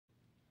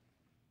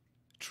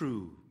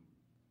true.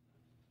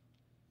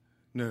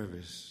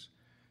 Nervous.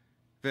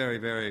 Very,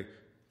 very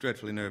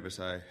dreadfully nervous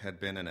I had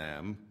been and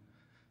am.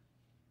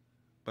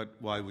 But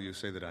why will you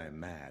say that I am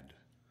mad?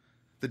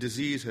 The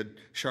disease had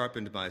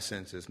sharpened my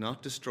senses,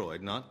 not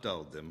destroyed, not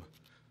dulled them.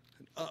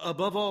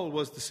 Above all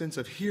was the sense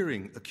of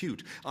hearing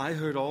acute. I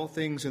heard all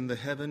things in the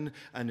heaven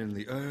and in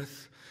the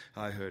earth.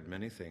 I heard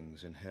many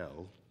things in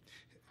hell.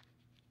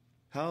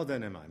 How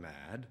then am I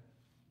mad?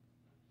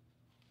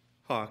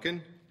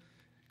 Hearken,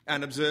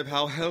 and observe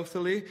how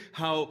healthily,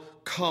 how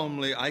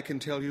calmly I can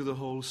tell you the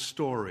whole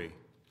story.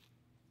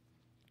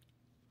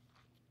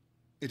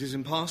 It is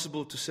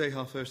impossible to say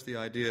how first the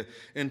idea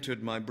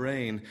entered my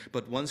brain,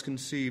 but once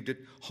conceived, it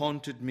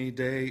haunted me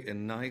day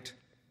and night.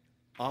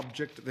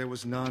 Object there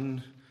was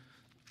none,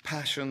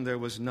 passion there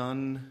was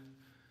none.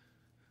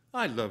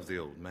 I loved the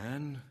old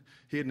man.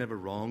 He had never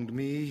wronged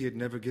me. He had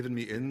never given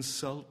me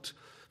insult.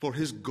 For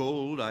his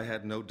gold I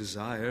had no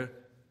desire.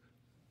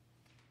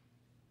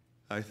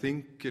 I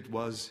think it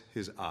was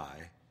his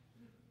eye.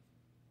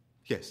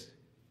 Yes,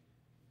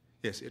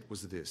 it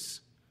was this.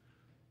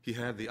 He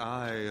had the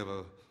eye of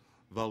a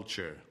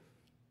vulture,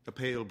 a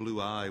pale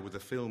blue eye with a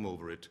film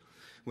over it.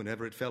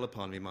 Whenever it fell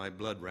upon me, my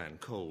blood ran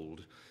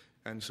cold.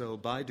 And so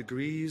by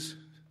degrees,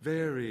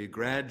 very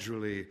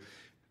gradually,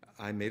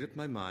 I made up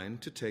my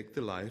mind to take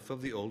the life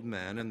of the old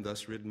man and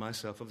thus rid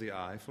myself of the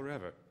eye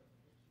forever.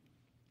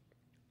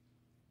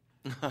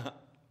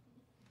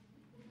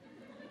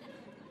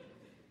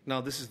 Now,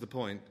 this is the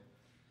point.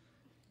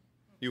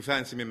 You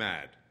fancy me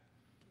mad.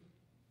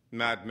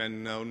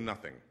 Madmen know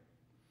nothing.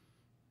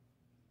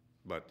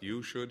 But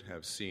you should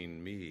have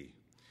seen me.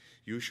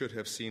 You should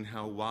have seen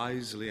how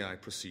wisely I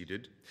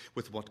proceeded,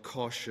 with what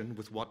caution,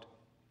 with what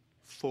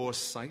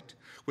foresight,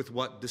 with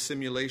what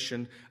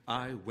dissimulation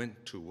I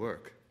went to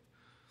work.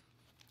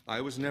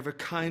 I was never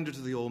kinder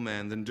to the old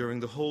man than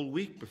during the whole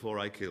week before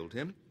I killed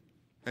him.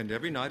 And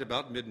every night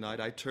about midnight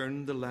I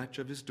turned the latch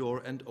of his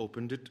door and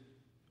opened it,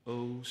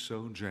 oh,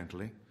 so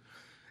gently.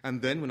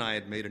 And then when I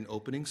had made an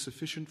opening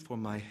sufficient for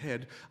my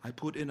head, I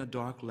put in a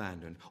dark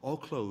lantern, all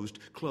closed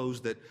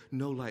that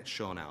no light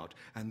shone out.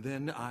 And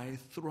then I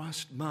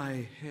thrust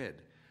my head.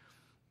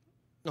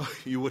 Oh,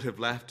 you would have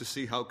laughed to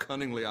see how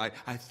cunningly I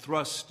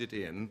thrust it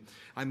in.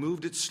 I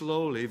moved it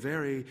slowly,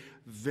 very,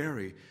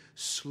 very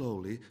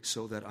slowly,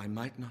 so that I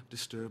might not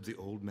disturb the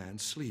old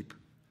man's sleep.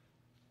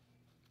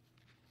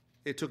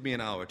 It took me an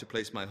hour to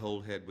place my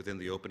whole head within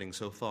the opening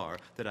so far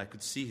that I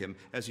could see him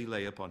as he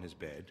lay upon his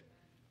bed.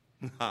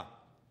 Ha!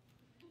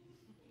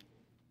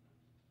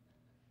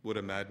 Would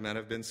a madman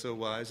have been so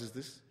wise as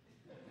this?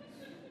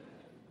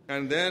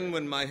 And then,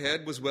 when my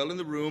head was well in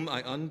the room,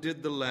 I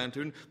undid the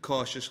lantern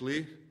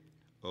cautiously.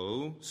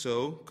 Oh,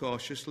 so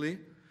cautiously.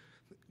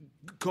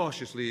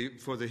 Cautiously,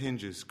 for the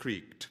hinges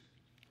creaked.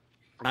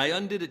 I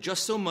undid it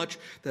just so much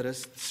that a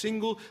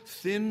single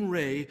thin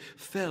ray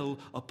fell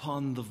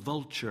upon the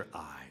vulture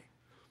eye.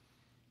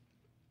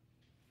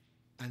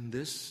 And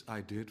this I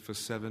did for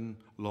 7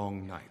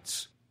 long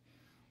nights.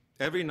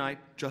 Every night,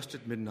 just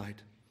at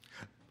midnight.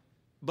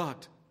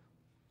 But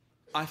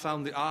I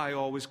found the eye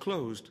always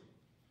closed,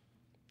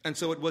 and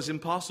so it was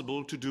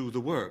impossible to do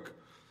the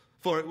work,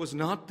 for it was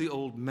not the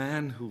old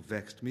man who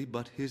vexed me,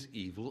 but his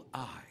evil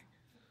eye.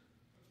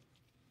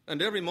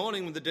 And every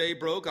morning when the day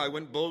broke, I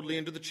went boldly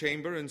into the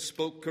chamber and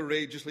spoke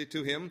courageously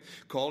to him,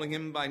 calling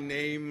him by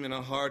name in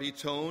a hearty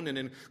tone and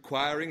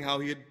inquiring how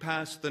he had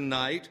passed the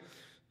night.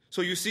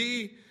 So you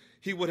see,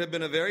 he would have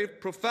been a very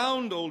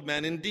profound old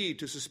man indeed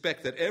to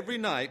suspect that every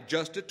night,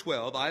 just at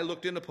 12, I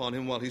looked in upon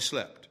him while he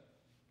slept.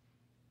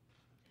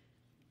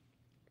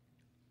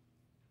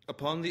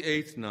 Upon the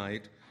 8th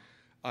night,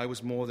 I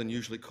was more than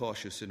usually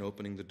cautious in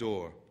opening the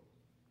door.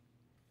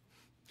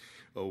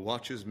 A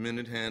watch's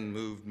minute hand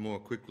moved more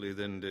quickly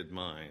than did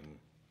mine.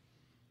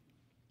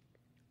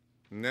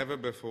 Never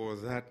before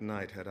that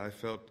night had I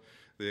felt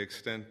the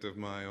extent of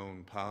my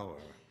own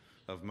power,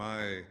 of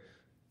my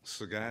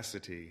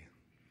sagacity.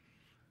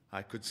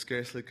 I could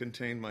scarcely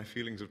contain my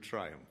feelings of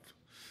triumph.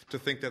 To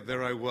think that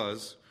there I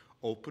was,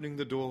 opening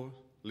the door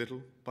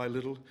little by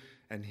little,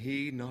 and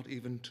he not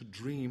even to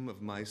dream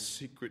of my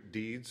secret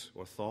deeds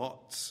or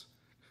thoughts.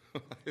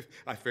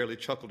 I fairly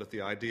chuckled at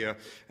the idea,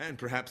 and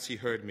perhaps he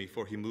heard me,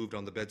 for he moved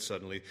on the bed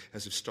suddenly,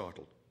 as if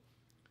startled.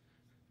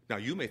 Now,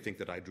 you may think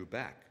that I drew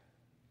back,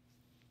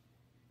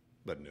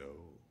 but no.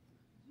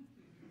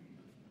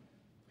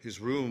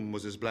 His room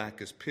was as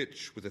black as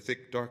pitch, with a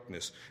thick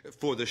darkness,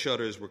 for the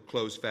shutters were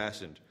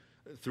close-fastened,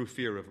 through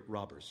fear of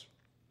robbers.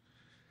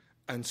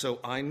 And so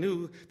I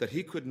knew that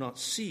he could not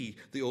see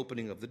the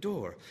opening of the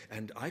door,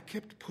 and I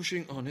kept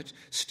pushing on it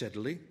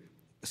steadily.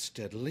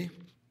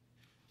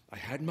 I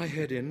had my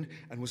head in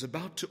and was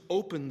about to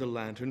open the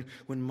lantern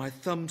when my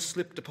thumb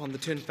slipped upon the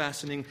tin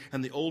fastening,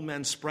 and the old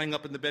man sprang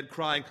up in the bed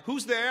crying,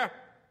 "Who's there?"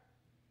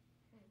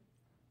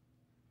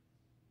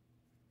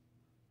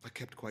 I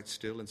kept quite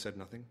still and said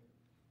nothing.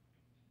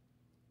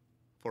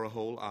 For a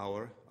whole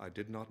hour I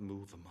did not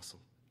move a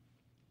muscle.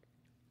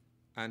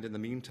 And in the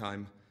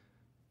meantime,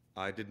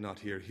 I did not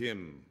hear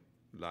him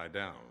lie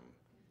down.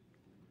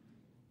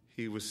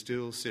 he was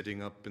still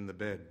sitting up in the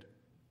bed,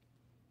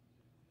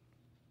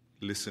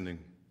 listening,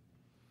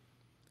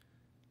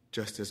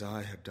 just as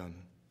I had done,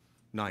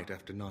 night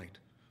after night,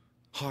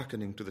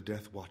 hearkening to the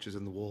death watches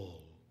in the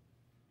wall.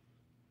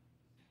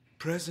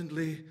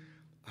 Presently,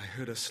 I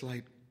heard a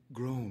slight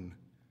groan,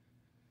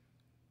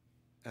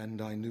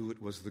 and I knew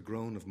it was the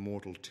groan of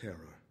mortal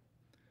terror.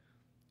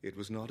 It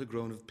was not a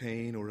groan of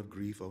pain or of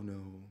grief, oh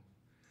no.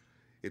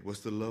 It was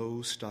the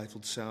low,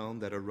 stifled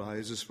sound that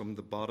arises from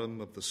the bottom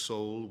of the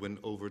soul when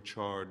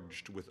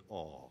overcharged with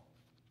awe.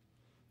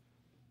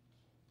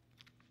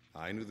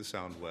 I knew the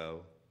sound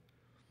well.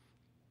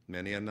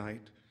 Many a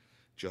night,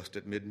 just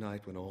at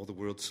midnight when all the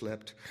world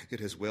slept, it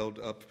has welled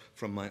up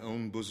from my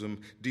own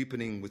bosom,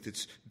 deepening with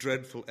its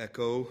dreadful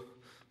echo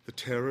the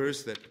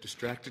terrors that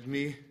distracted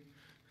me.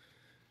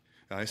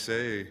 I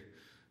say,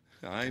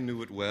 I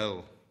knew it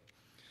well.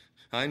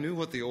 I knew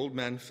what the old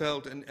man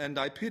felt, and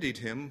I pitied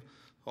him,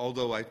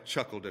 although I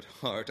chuckled at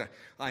heart.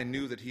 I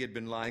knew that he had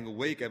been lying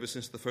awake ever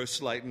since the first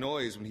slight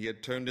noise when he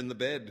had turned in the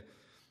bed.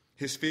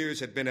 His fears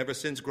had been ever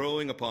since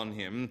growing upon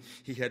him.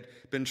 He had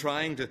been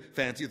trying to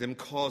fancy them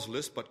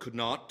causeless, but could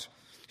not.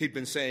 He'd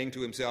been saying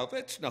to himself,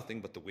 it's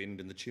nothing but the wind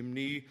in the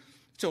chimney.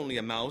 It's only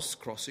a mouse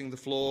crossing the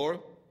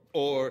floor.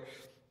 Or,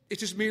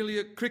 it is merely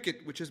a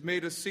cricket which has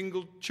made a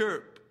single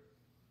chirp.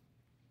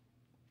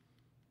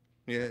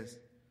 Yes,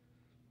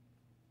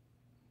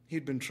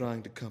 he'd been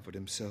trying to comfort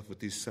himself with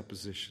these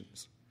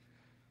suppositions.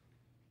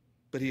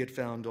 But he had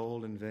found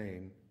all in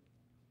vain.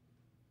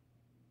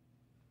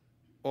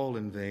 All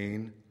in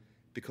vain,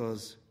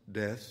 because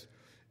death,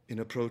 in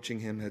approaching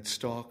him, had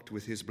stalked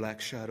with his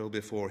black shadow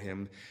before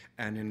him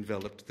and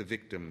enveloped the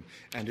victim.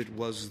 And it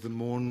was the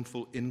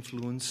mournful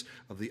influence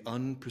of the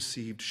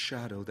unperceived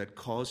shadow that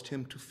caused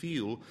him to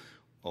feel,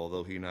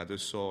 although he neither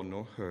saw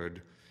nor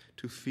heard,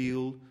 to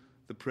feel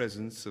the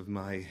presence of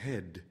my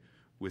head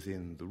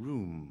within the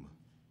room.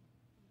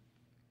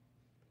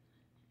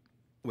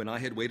 When I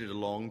had waited a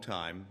long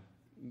time,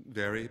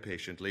 very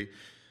patiently,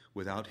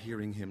 without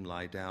hearing him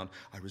lie down,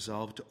 I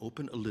resolved to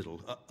open a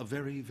little, a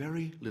very,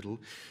 very little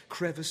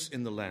crevice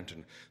in the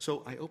lantern.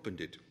 So I opened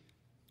it.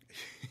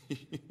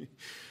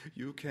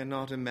 You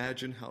cannot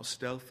imagine how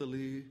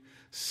stealthily,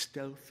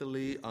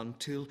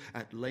 until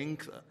at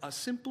length a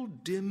simple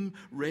dim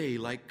ray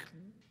like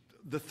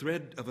the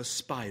thread of a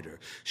spider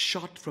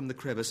shot from the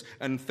crevice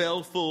and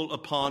fell full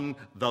upon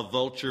the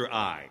vulture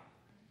eye.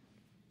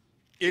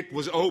 It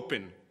was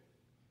open.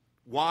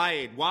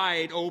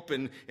 Wide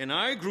open, and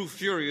I grew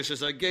furious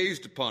as I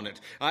gazed upon it.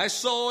 I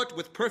saw it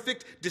with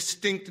perfect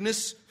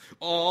distinctness,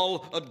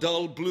 all a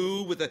dull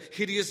blue with a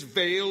hideous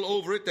veil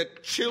over it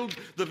that chilled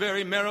the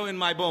very marrow in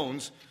my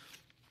bones.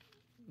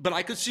 But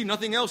I could see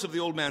nothing else of the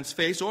old man's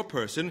face or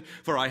person,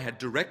 for I had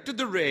directed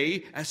the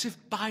ray, as if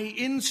by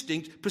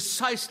instinct,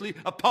 precisely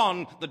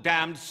upon the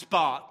damned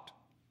spot.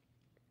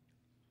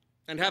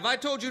 And have I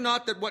told you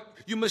not that what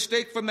you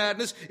mistake for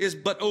madness is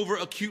but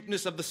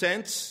over-acuteness of the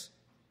sense?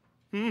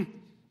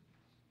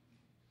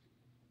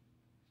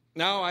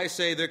 Now I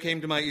say there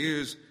came to my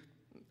ears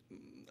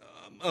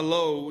a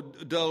low,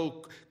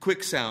 dull,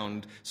 quick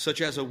sound,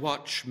 such as a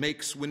watch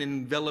makes when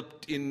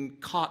enveloped in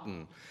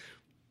cotton.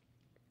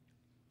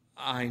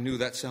 I knew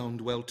that sound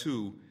well,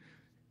 too.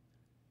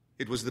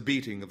 It was the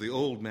beating of the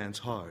old man's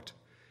heart.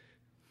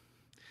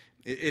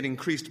 It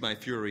increased my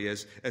fury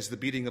as the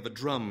beating of a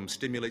drum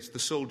stimulates the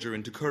soldier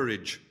into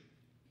courage.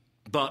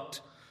 But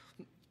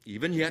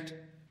even yet,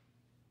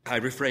 I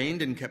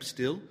refrained and kept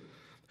still.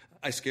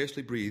 I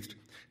scarcely breathed.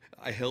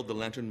 I held the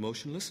lantern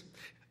motionless.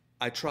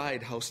 I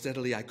tried how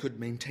steadily I could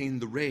maintain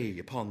the ray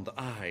upon the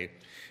eye.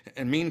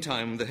 And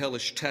meantime, the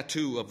hellish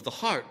tattoo of the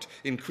heart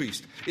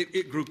increased.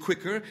 It grew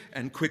quicker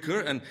and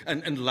quicker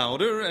and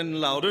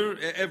louder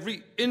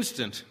every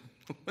instant.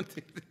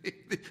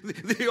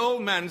 The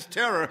old man's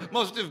terror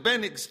must have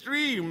been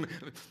extreme.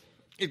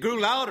 It grew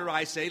louder,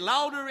 I say,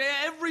 louder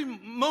every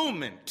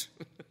moment.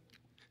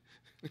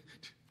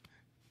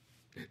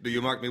 Do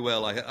you mark me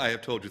well? I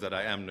have told you that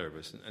I am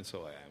nervous, and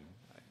so I am.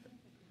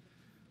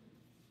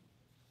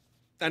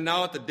 And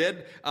now at the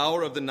dead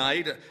hour of the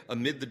night,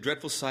 amid the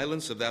dreadful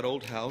silence of that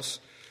old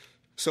house,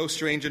 so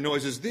strange a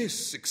noise as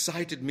this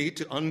excited me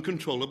to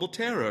uncontrollable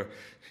terror.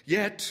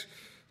 Yet,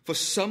 for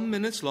some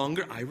minutes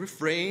longer, I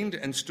refrained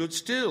and stood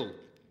still.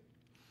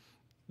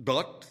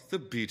 But the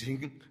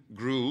beating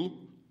grew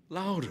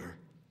louder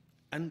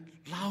and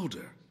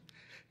louder.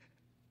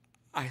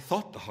 I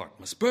thought the heart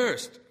must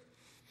burst.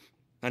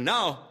 And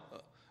now,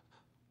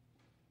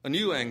 a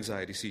new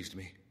anxiety seized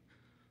me.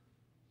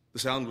 The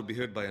sound would be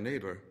heard by a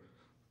neighbor.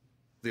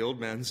 The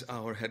old man's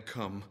hour had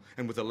come,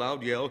 and with a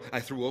loud yell, I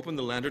threw open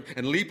the lantern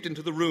and leaped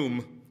into the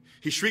room.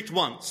 He shrieked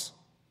once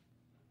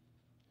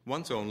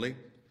only.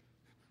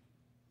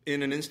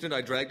 In an instant,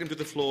 I dragged him to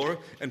the floor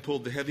and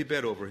pulled the heavy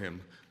bed over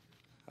him.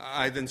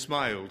 I then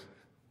smiled,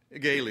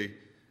 gaily,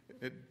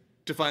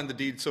 to find the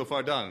deed so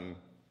far done.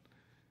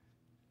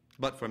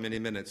 But for many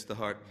minutes, the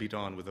heart beat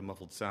on with a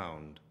muffled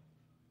sound.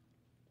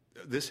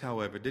 This,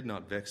 however, did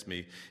not vex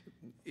me.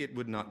 It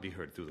would not be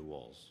heard through the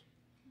walls.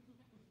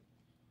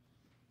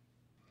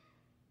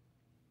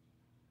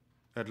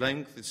 At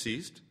length it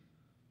ceased.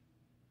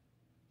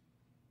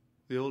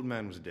 The old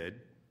man was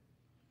dead.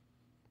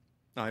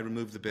 I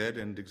removed the bed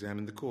and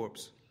examined the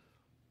corpse.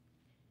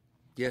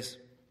 Yes,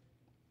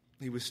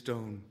 he was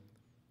stone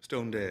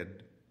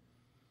dead.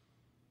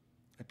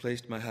 I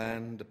placed my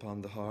hand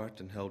upon the heart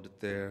and held it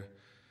there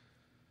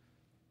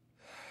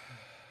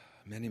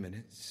many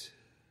minutes.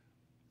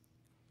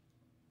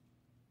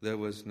 There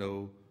was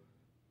no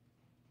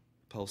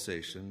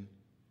pulsation.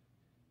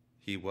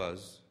 He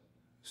was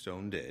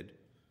stone dead.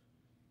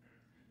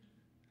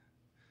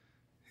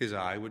 His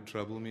eye would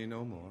trouble me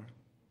no more.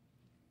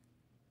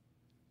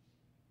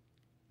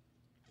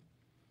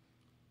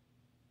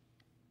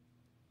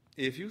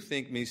 If you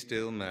think me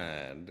still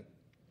mad,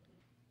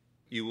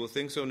 you will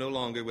think so no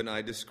longer when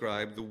I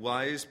describe the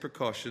wise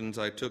precautions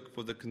I took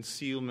for the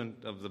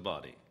concealment of the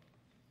body.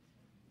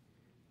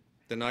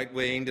 The night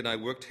waned, and I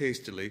worked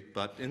hastily,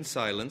 but in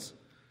silence.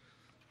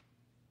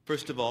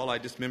 First of all, I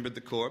dismembered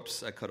the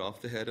corpse. I cut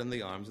off the head and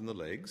the arms and the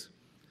legs.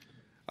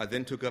 I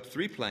then took up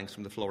 3 planks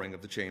from the flooring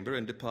of the chamber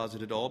and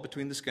deposited all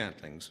between the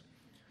scantlings.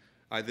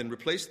 I then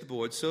replaced the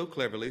board so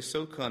cleverly,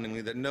 so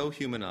cunningly, that no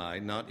human eye,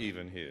 not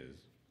even his,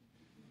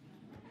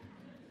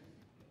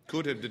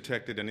 could have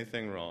detected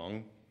anything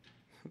wrong.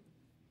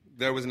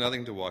 There was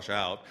nothing to wash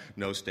out,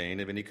 no stain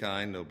of any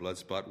kind, no blood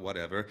spot,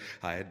 whatever.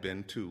 I had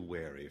been too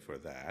wary for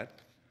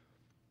that.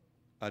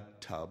 A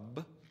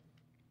tub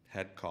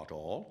had caught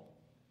all.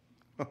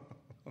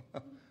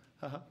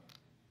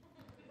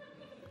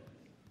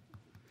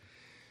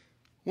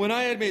 When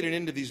I had made an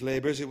end of these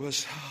labors, it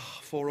was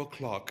 4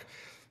 o'clock,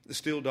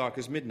 still dark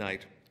as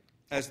midnight.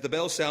 As the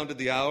bell sounded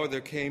the hour,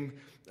 there came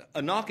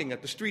a knocking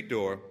at the street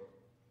door.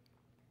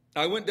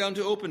 I went down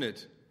to open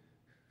it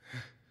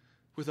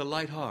with a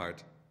light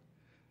heart.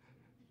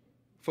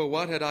 For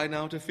what had I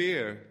now to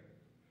fear?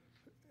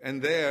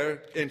 And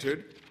there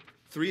entered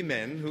 3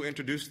 men who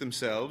introduced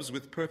themselves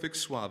with perfect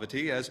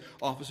suavity as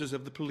officers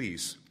of the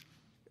police.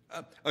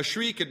 A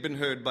shriek had been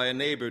heard by a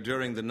neighbor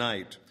during the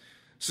night.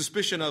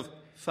 Suspicion of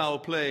foul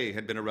play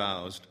had been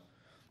aroused.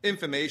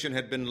 Information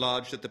had been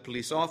lodged at the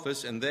police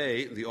office, and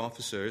they, the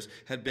officers,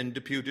 had been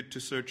deputed to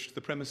search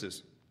the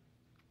premises.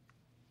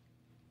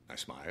 I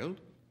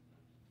smiled.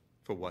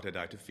 For what had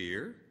I to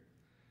fear?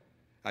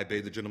 I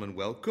bade the gentleman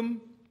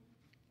welcome.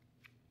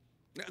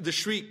 The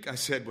shriek, I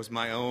said, was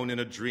my own in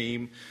a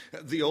dream.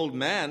 The old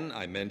man,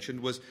 I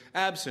mentioned, was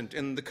absent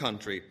in the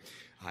country.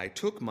 I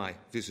took my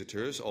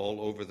visitors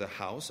all over the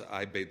house.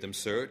 I bade them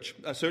search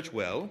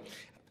well.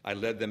 I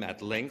led them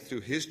at length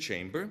through his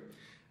chamber.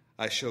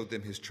 I showed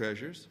them his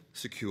treasures,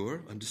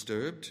 secure,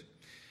 undisturbed.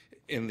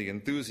 In the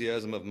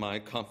enthusiasm of my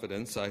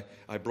confidence,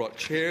 I brought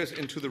chairs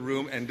into the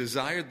room and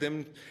desired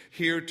them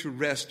here to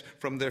rest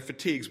from their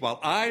fatigues, while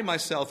I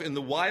myself, in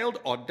the wild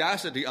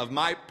audacity of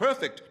my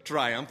perfect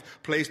triumph,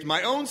 placed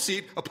my own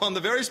seat upon the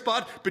very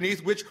spot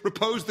beneath which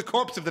reposed the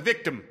corpse of the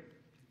victim.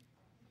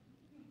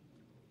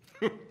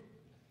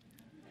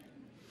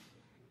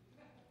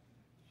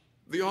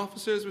 The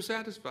officers were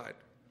satisfied.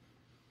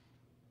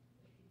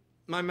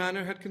 My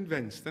manner had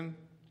convinced them.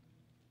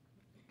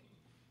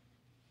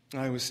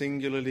 I was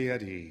singularly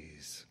at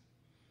ease.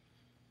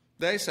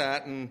 They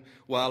sat, and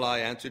while I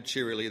answered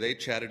cheerily, they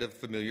chatted of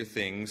familiar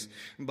things.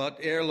 But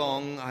ere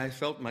long, I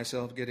felt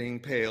myself getting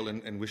pale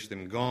and wished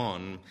them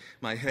gone.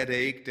 My head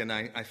ached, and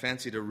I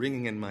fancied a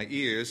ringing in my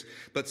ears.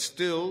 But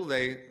still,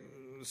 they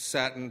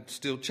sat and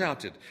still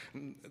chatted.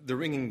 The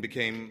ringing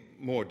became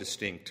more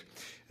distinct.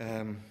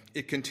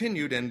 It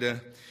continued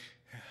and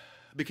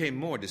became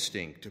more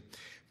distinct.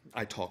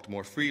 I talked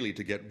more freely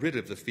to get rid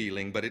of the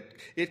feeling, but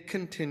it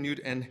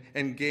continued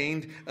and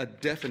gained a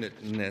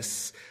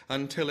definiteness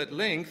until at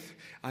length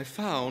I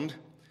found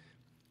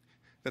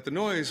that the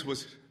noise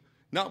was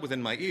not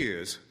within my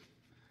ears.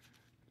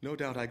 No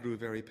doubt I grew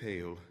very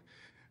pale,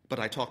 but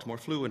I talked more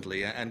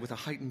fluently and with a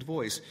heightened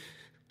voice,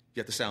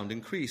 yet the sound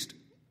increased.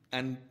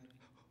 And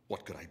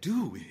what could I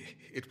do?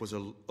 It was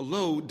a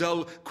low,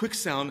 dull, quick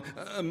sound,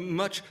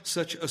 much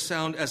such a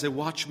sound as a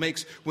watch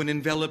makes when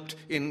enveloped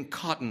in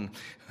cotton.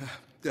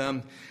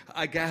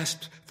 I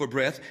gasped for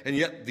breath, and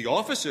yet the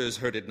officers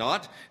heard it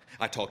not.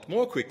 I talked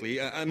more quickly,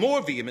 more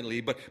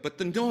vehemently, but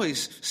the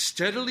noise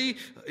steadily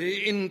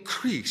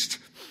increased.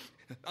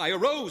 I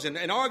arose and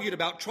argued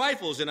about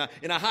trifles in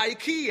a high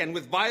key and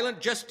with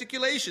violent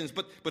gesticulations,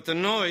 but the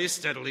noise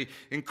steadily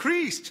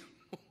increased.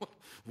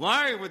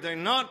 Why would they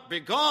not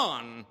be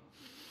gone?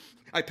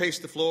 I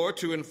paced the floor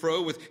to and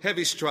fro with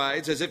heavy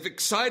strides, as if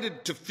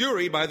excited to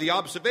fury by the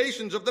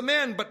observations of the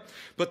men,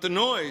 but the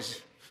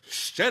noise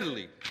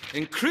steadily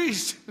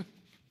increased.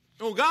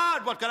 Oh,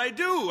 God, what could I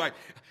do?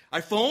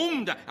 I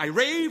foamed, I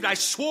raved, I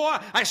swore,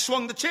 I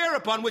swung the chair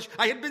upon which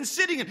I had been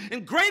sitting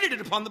and grated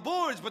it upon the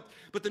boards,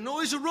 but the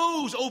noise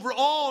arose over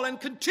all and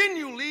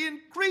continually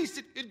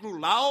increased. It grew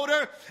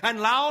louder and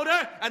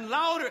louder and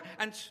louder,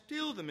 and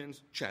still the men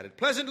chatted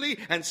pleasantly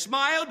and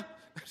smiled.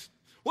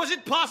 Was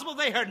it possible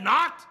they heard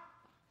not?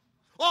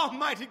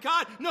 Almighty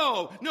God,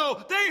 no,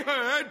 they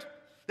heard,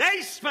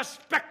 they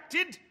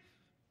suspected,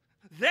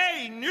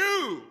 they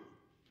knew.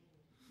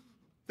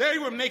 They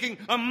were making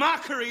a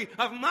mockery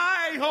of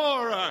my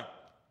horror.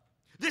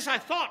 This I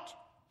thought.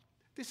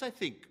 This I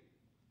think.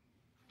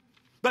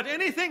 But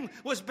anything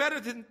was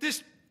better than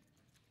this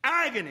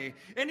agony.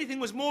 Anything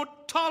was more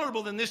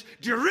tolerable than this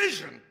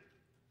derision.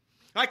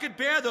 I could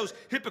bear those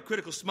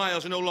hypocritical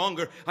smiles no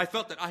longer. I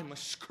felt that I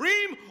must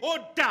scream or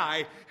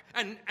die.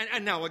 And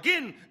now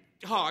again,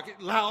 hark,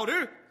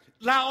 louder,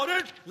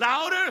 louder,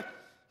 louder,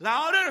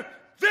 louder.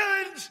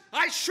 Villains!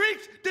 I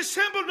shrieked,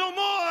 dissemble no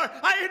more.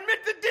 I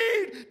admit the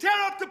deed.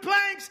 Tear up the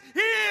planks.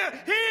 Here,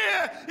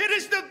 here. It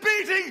is the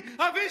beating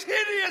of his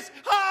hideous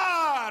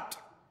heart.